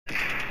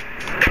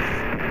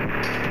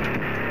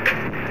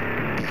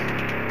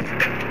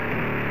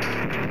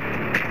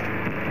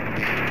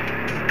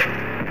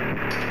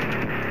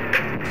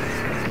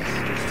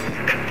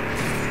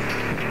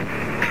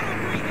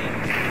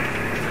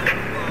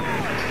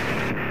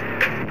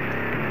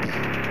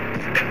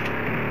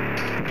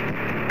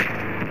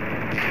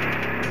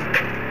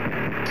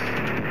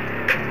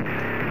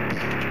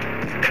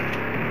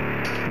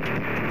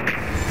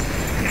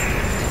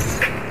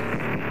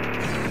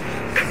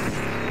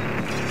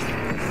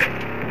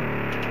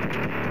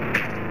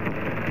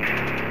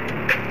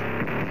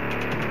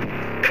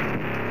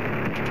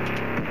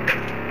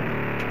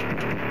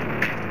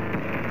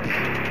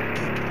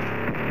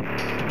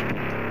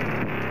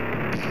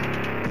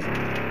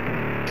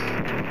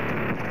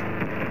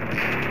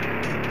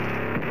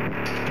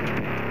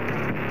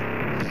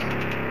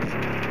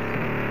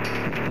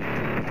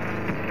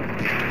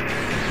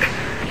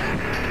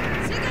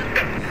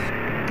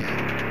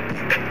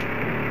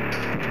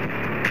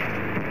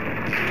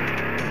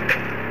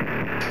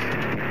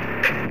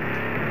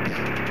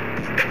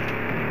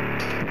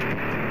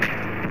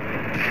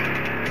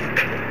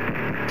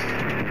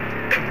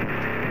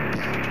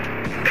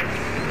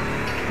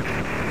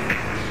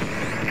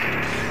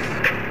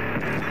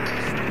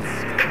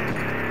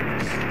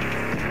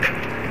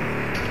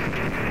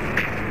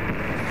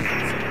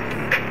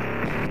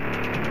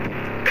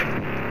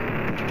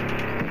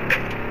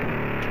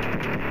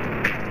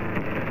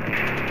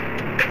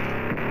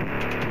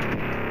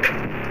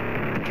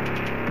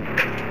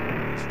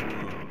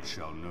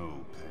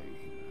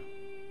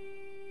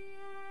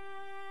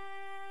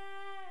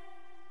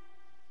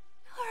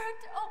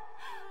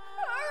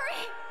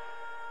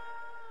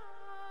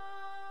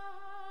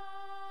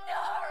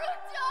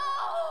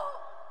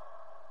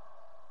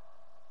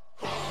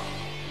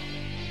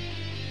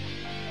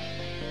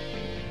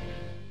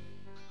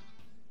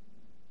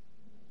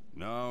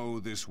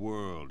this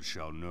world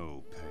shall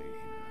know pain.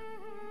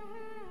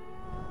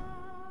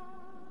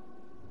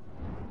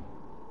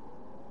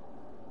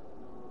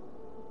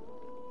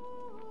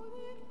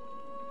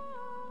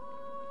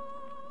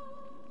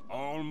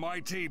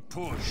 Almighty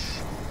push!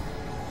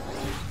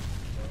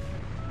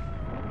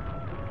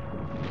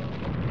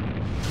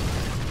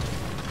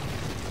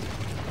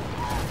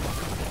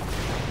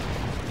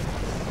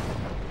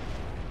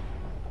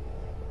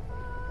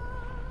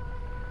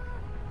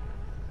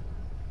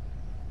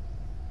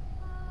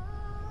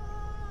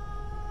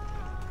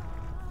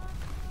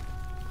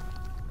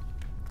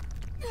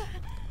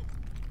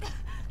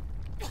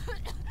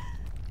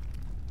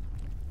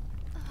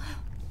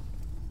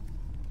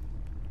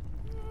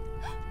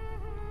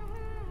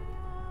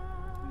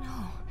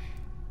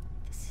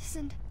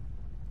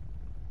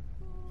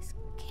 This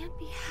can't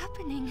be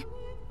happening.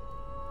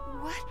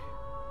 What?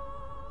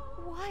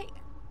 Why?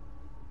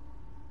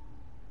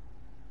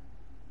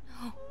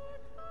 No.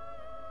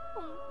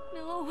 Oh,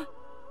 no.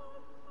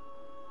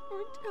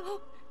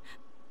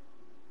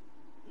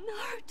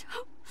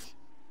 Naruto.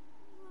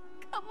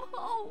 Come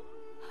home.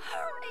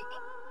 Hurry.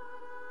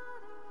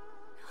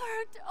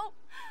 Naruto.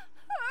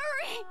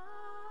 Hurry.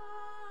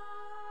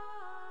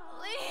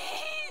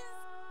 Please.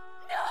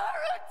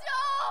 Naruto!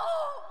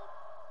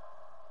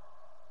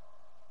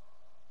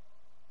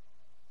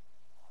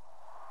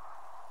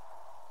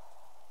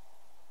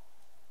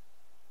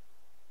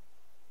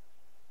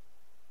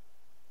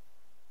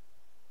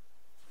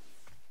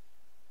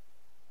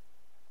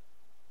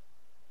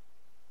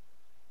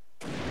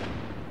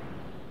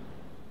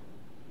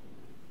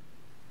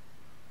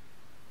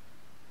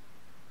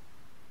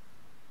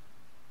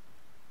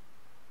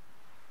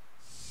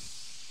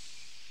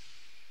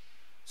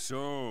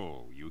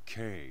 So, you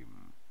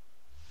came.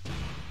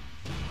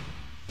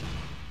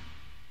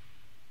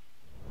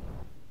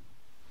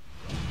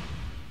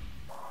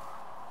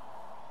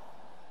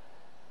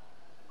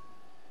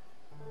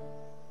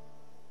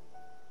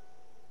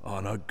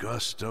 On a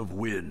gust of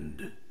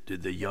wind,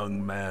 did the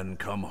young man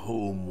come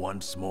home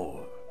once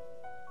more.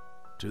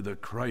 To the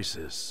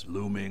crisis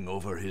looming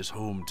over his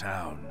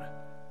hometown,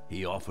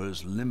 he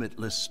offers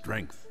limitless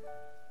strength.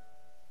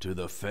 To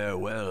the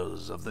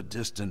farewells of the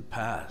distant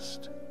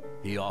past,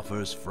 he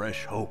offers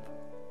fresh hope.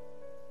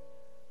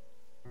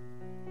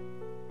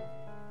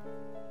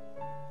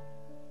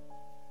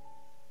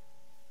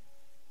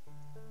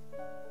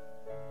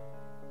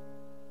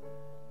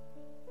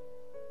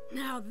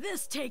 Now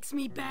this takes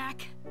me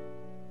back.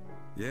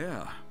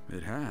 Yeah,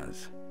 it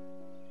has.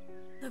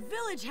 The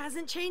village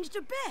hasn't changed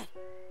a bit.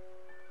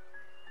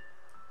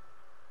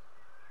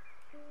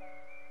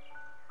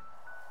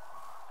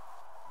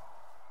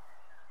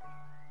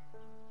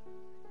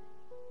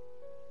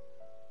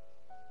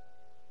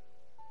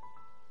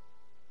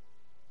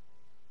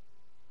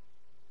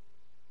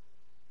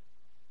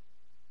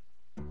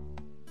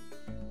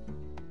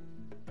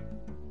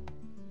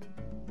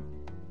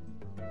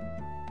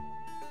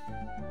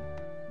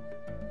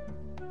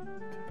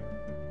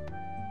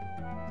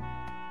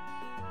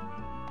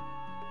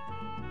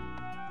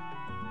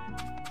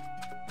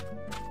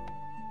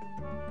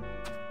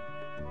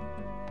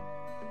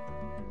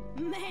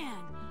 Man,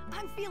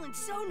 I'm feeling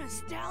so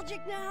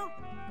nostalgic now.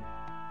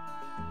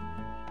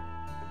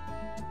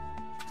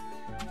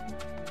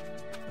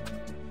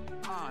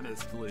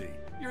 Honestly,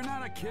 you're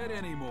not a kid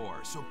anymore,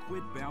 so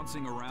quit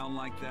bouncing around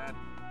like that.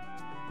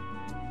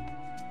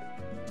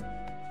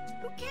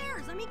 Who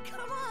cares? I mean,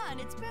 come on,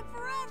 it's been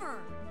forever.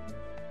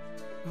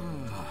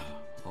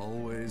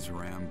 Always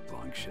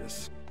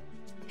rambunctious.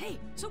 Hey,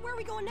 so where are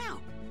we going now?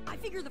 I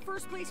figure the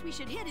first place we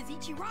should hit is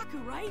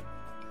Ichiraku, right?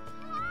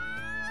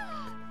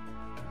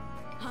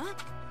 Huh?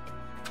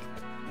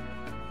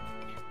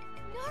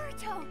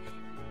 Naruto!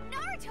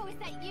 Naruto, is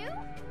that you?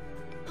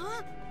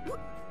 Huh?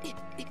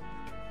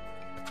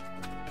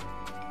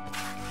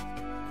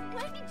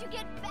 When did you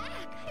get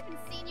back? I haven't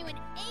seen you in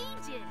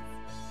ages.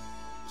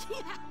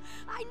 Yeah,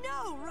 I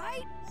know,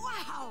 right?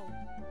 Wow!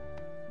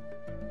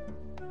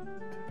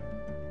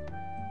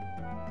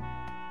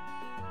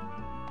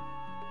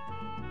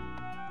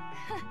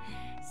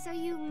 So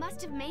you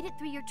must have made it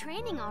through your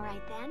training all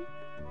right then.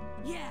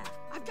 Yeah,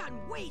 I've gotten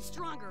way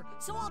stronger,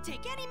 so I'll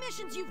take any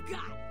missions you've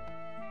got.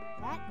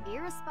 That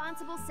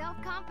irresponsible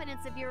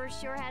self-confidence of yours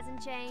sure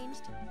hasn't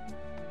changed.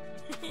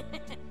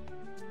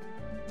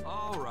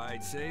 All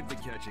right, save the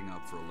catching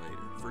up for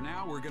later. For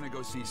now, we're gonna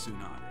go see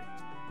Tsunade.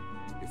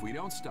 If we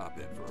don't stop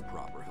in for a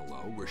proper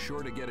hello, we're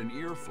sure to get an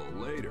earful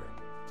later.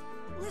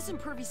 Listen,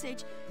 Pervy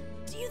Sage,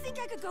 do you think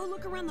I could go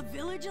look around the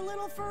village a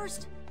little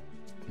first?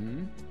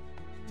 Hmm?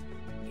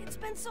 It's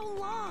been so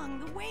long,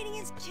 the waiting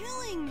is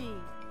killing me.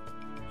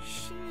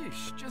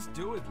 Sheesh, just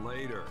do it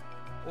later.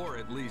 Or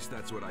at least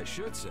that's what I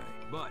should say.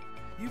 But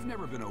you've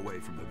never been away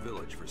from the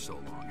village for so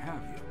long,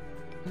 have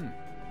you?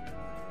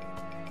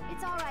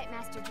 It's all right,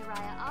 Master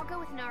Jiraiya. I'll go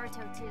with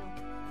Naruto, too.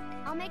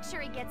 I'll make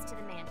sure he gets to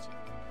the mansion.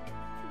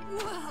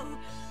 Whoa!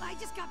 I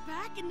just got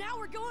back and now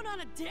we're going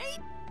on a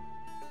date?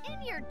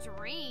 In your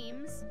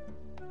dreams.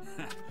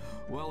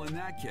 Well, in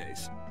that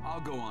case,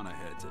 I'll go on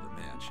ahead to the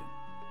mansion.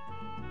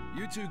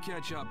 You two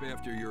catch up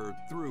after you're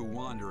through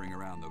wandering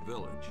around the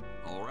village,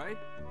 all right?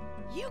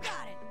 You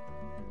got it!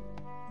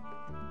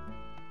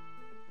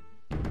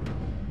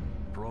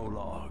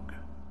 Prologue.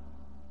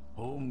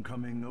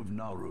 Homecoming of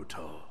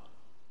Naruto.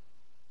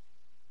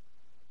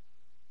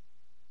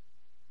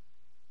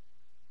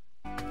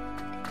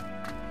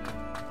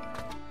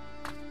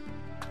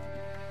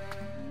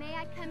 May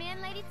I come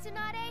in, Lady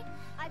Tsunade?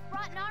 I've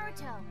brought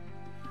Naruto.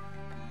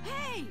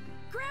 Hey!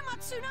 Grandma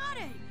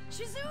Tsunade!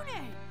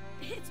 Shizune!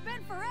 It's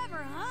been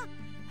forever, huh?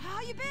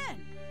 How you been?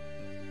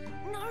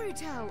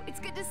 Naruto, it's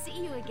good to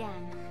see you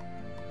again.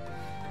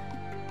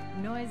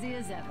 Noisy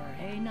as ever,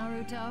 hey,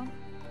 Naruto?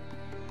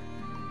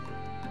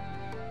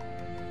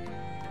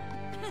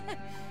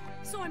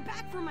 So I'm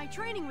back from my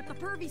training with the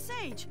pervy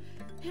sage.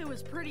 It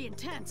was pretty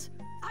intense.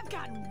 I've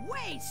gotten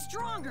way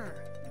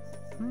stronger.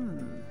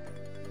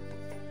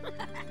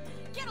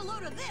 Get a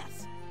load of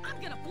this! I'm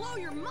gonna blow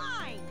your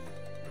mind!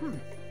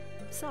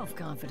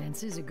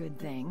 Self-confidence is a good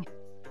thing.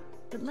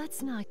 But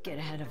let's not get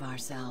ahead of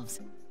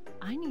ourselves.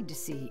 I need to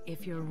see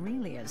if you're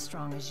really as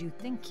strong as you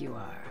think you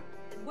are.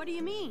 What do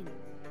you mean?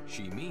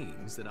 She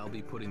means that I'll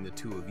be putting the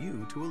two of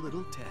you to a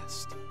little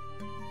test.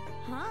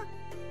 Huh?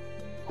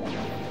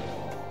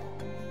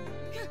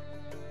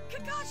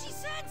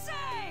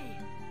 Kakashi-sensei!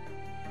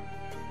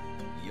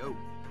 Yo.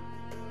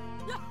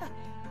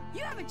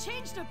 You haven't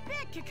changed a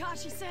bit,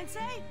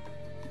 Kakashi-sensei!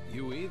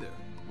 You either.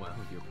 Well,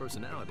 your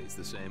personality's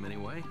the same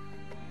anyway.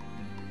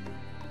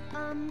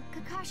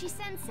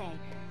 Kakashi-sensei,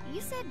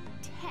 you said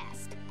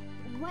test.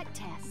 What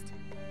test?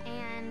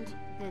 And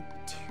the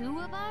two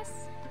of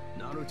us?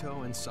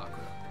 Naruto and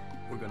Sakura.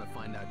 We're gonna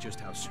find out just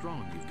how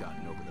strong you've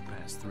gotten over the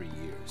past 3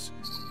 years.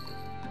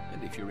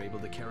 And if you're able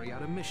to carry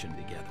out a mission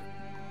together.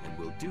 And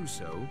we'll do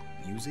so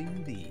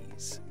using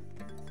these.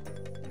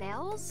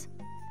 Bells?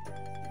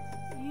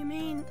 You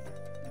mean...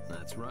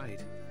 That's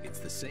right. It's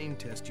the same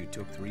test you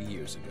took 3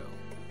 years ago.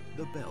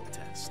 The bell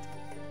test.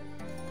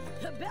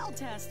 the bell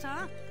test,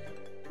 huh?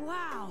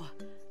 Wow.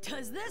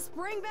 Does this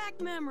bring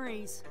back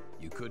memories?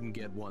 You couldn't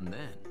get one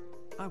then.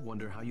 I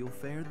wonder how you'll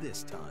fare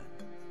this time.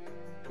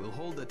 We'll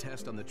hold the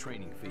test on the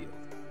training field.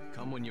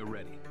 Come when you're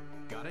ready.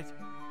 Got it?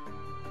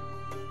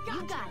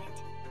 You got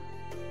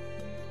it.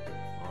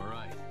 All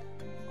right.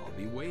 I'll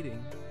be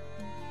waiting.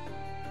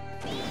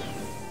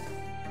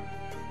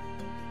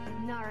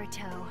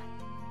 Naruto.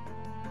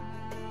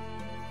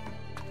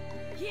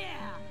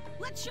 Yeah!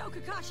 Let's show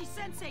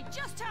Kakashi-sensei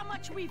just how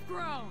much we've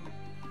grown!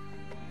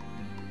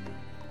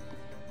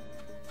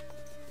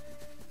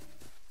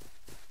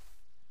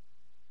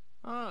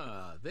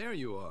 Ah, there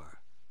you are.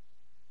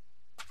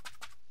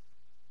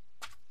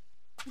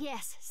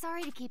 Yes,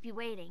 sorry to keep you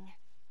waiting.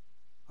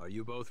 Are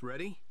you both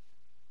ready?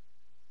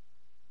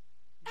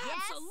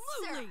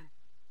 Absolutely!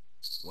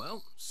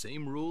 Well,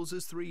 same rules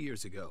as 3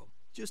 years ago.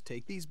 Just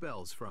take these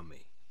bells from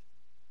me.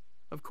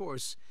 Of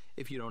course,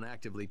 if you don't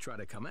actively try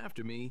to come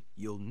after me,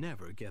 you'll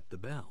never get the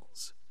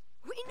bells.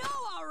 We know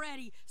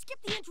already!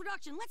 Skip the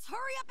introduction, let's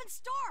hurry up and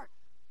start!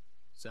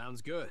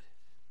 Sounds good.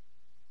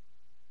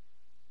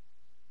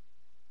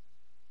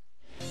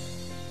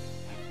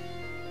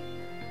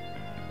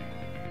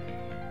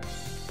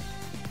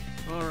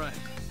 All right.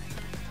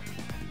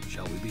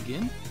 Shall we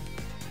begin?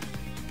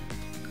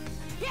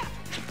 Yeah!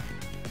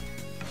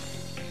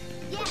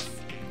 Yes!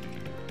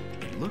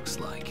 It looks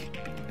like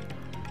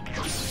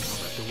I'll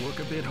have to work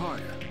a bit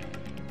harder.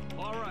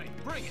 All right,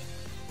 bring it.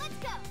 Let's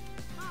go!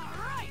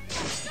 Alright,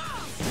 let's go!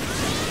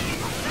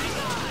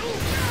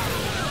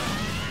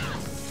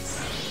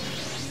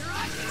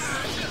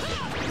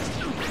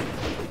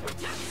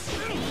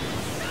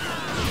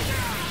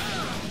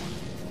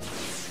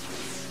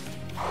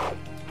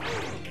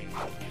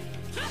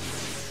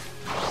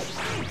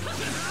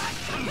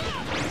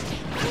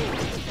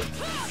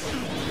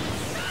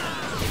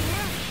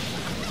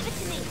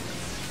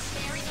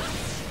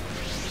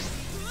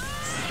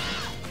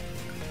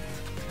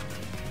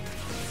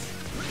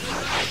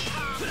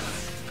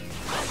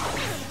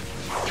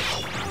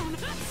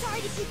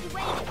 Sorry to keep you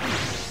waiting.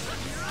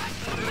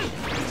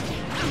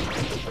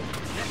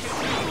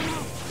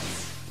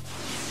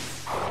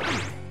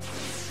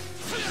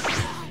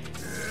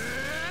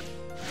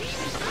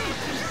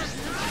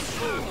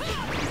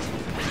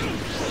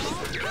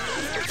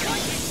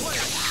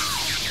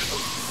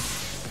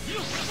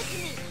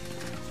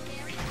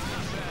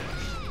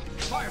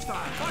 Fire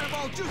style!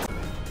 Fireball juice!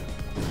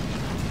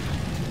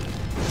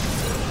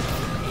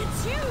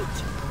 It's huge!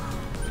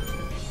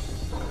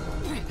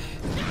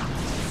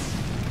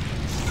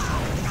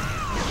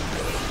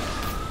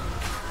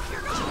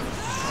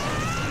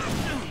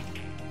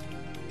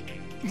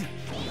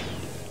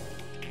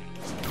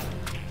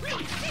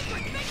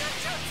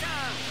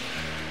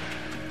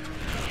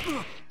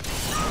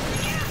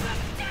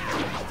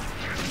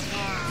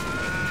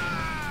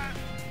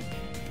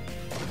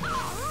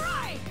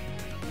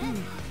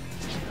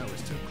 That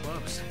was too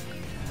close.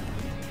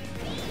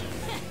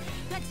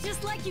 That's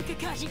just like you,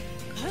 Kakashi.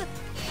 Huh?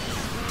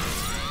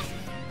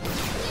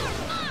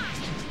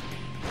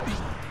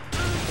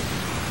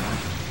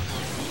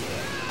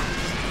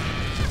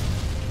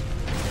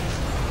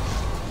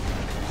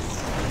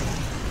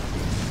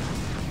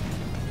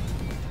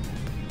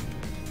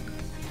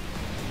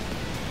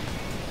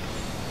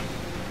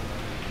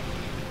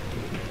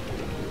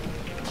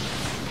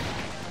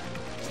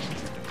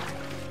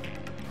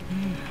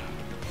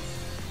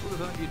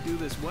 you do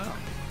this well.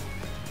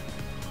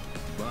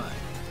 But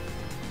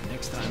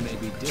next time may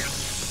be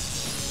different.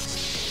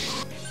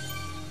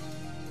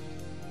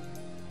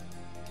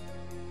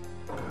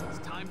 It's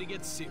time to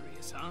get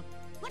serious, huh?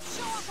 Let's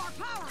show off our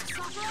power,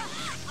 Sakura!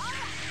 All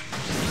right.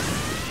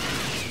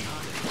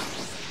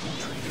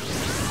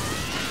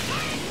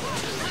 Oh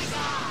my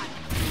God!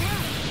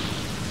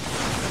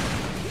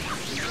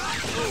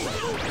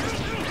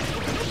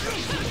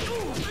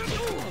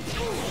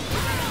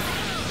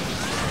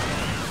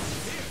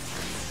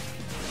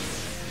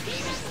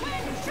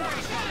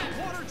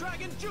 Water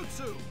Dragon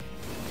Jutsu!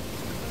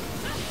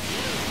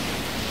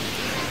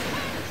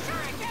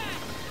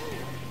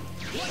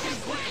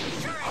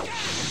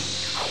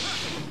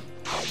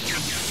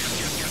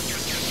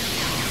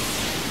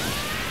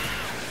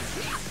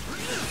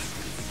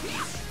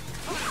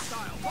 Fire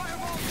style,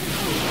 Fireball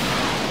Jutsu!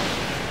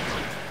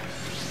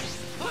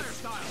 Fire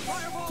style,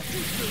 Fireball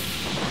Jutsu!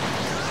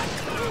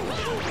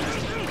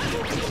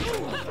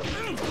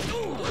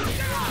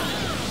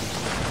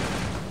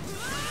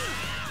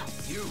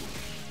 You!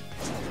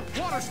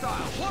 Water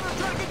style, Water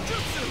Dragon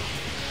Jutsu!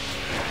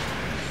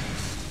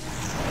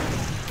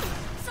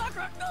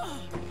 Sakura!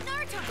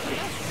 Naruto!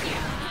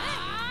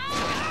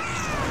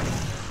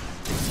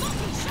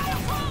 Smoky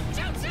Shadow Ball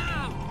Jutsu!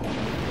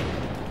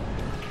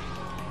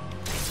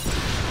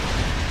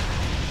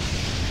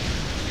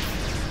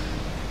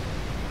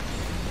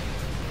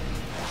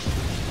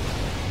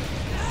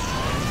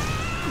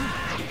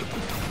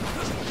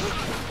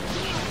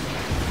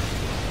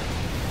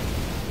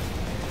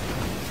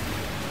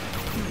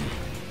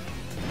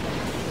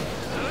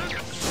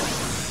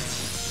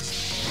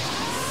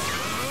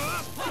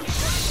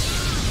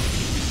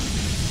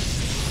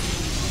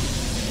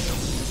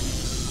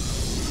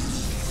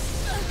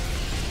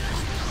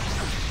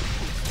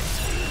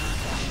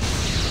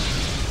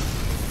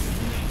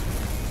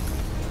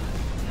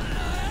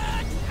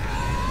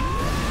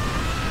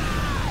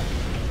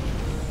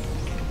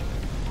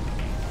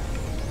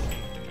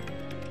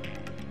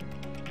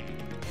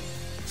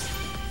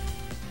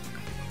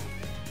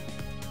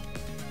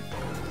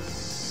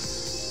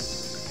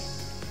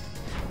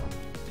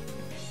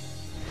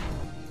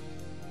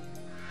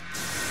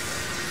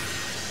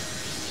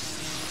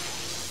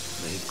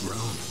 They've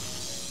grown.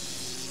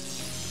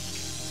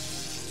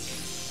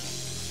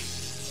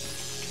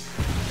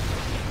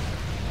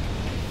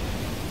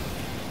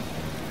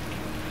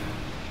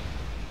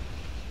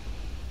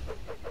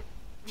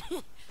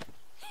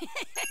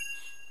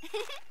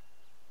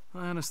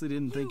 I honestly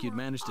didn't think you'd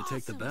manage to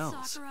take the Awesome,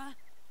 bells. Sakura.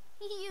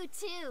 You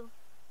too.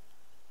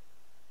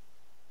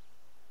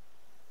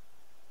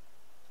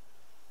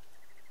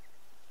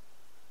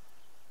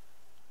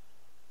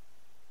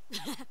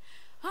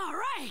 All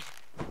right.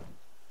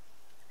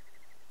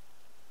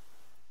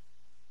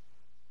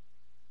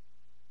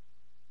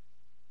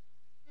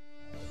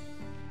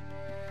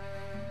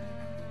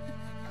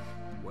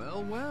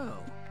 Well,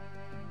 well.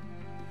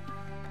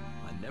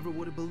 I never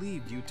would have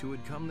believed you two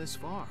had come this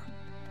far.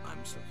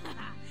 I'm so...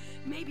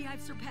 Maybe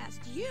I've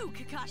surpassed you,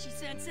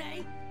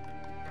 Kakashi-sensei.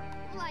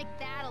 Like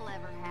that'll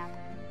ever happen.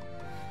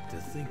 To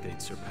think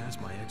they'd surpass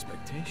my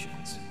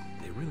expectations.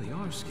 They really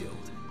are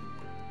skilled.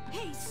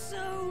 Hey,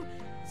 so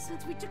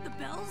since we took the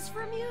bells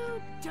from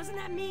you, doesn't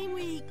that mean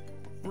we...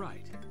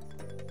 Right.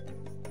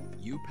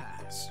 You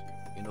pass.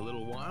 In a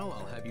little while,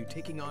 I'll have you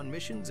taking on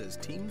missions as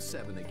Team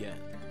 7 again.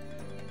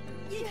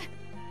 Yeah.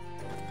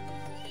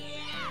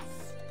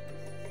 Yes!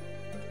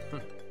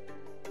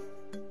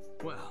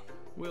 Well,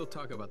 we'll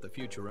talk about the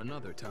future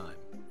another time.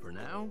 For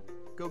now,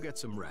 go get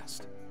some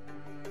rest.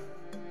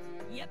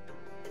 Yep.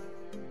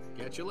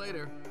 Catch you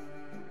later.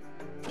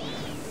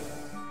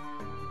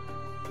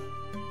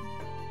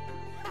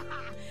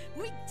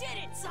 We did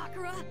it,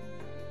 Sakura!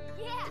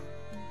 Yeah!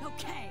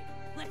 Okay,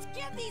 let's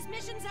give these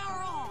missions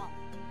our all!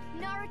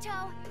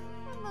 Naruto,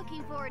 I'm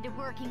looking forward to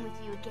working with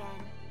you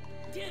again.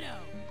 Ditto!